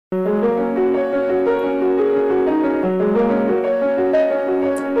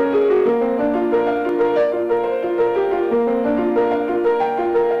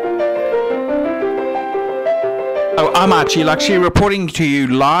I'm Archie Luxury reporting to you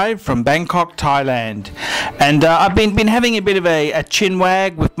live from Bangkok, Thailand. And I've been having a bit of a chin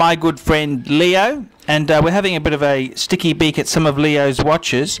wag with my good friend Leo. And we're having a bit of a sticky beak at some of Leo's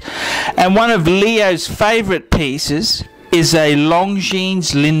watches. And one of Leo's favourite pieces is a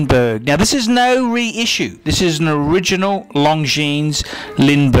Longines Lindberg. Now, this is no reissue. This is an original Longines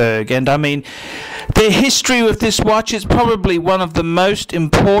Lindberg. And I mean, the history with this watch is probably one of the most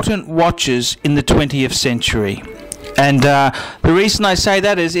important watches in the 20th century. And the reason I say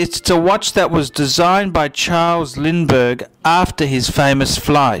that is it's a watch that was designed by Charles Lindberg after his famous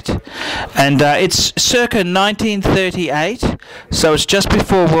flight. And it's circa 1938, so it's just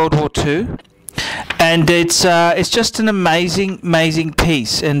before World War II. And it's just an amazing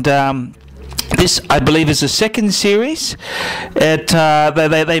piece. And this, I believe, is a second series.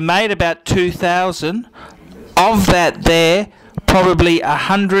 They made about 2,000. Of that, there probably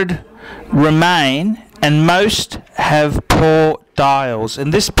 100 remain, and most have poor dials.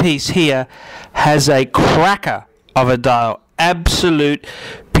 And this piece here has a cracker of a dial. Absolute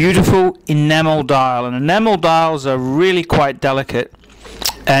beautiful enamel dial. And enamel dials are really quite delicate.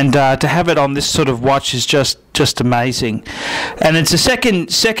 And to have it on this sort of watch is just amazing. And it's a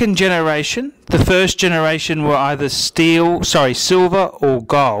second generation. The first generation were either silver or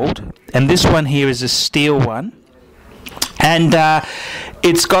gold, and this one here is a steel one. And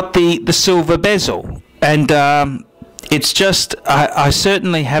it's got the silver bezel, and it's just I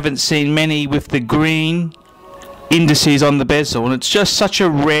certainly haven't seen many with the green indices on the bezel, and it's just such a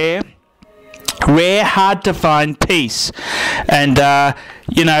rare, hard to find piece. And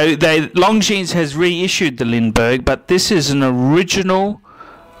you know, Longines has reissued the Lindberg, but this is an original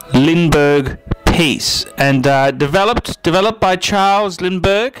Lindberg piece, and developed by Charles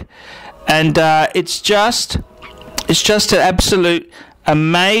Lindberg, and it's just an absolute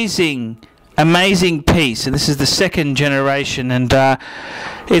amazing piece. And this is the second generation, and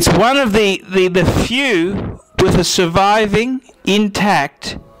it's one of the few with a surviving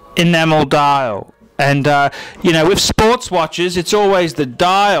intact enamel dial. And you know, with sports watches, it's always the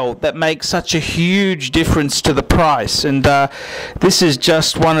dial that makes such a huge difference to the price. And this is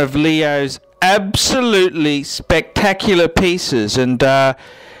just one of Leo's absolutely spectacular pieces. And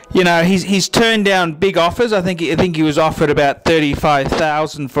you know, he's turned down big offers. I think he was offered about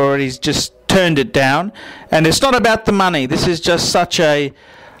 35,000 for it. He's just turned it down. And it's not about the money. This is just such a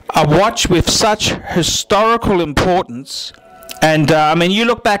watch with such historical importance. And I mean, you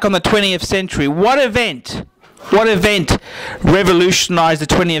look back on the 20th century, what event revolutionized the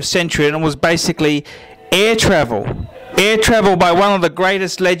 20th century? And it was basically air travel by one of the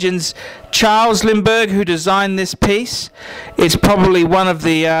greatest legends, Charles Lindberg, who designed this piece. It's probably one of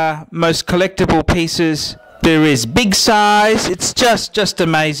the most collectible pieces there is. Big size, it's just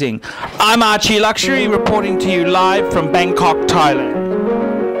amazing. I'm Archie Luxury reporting to you live from Bangkok, Thailand.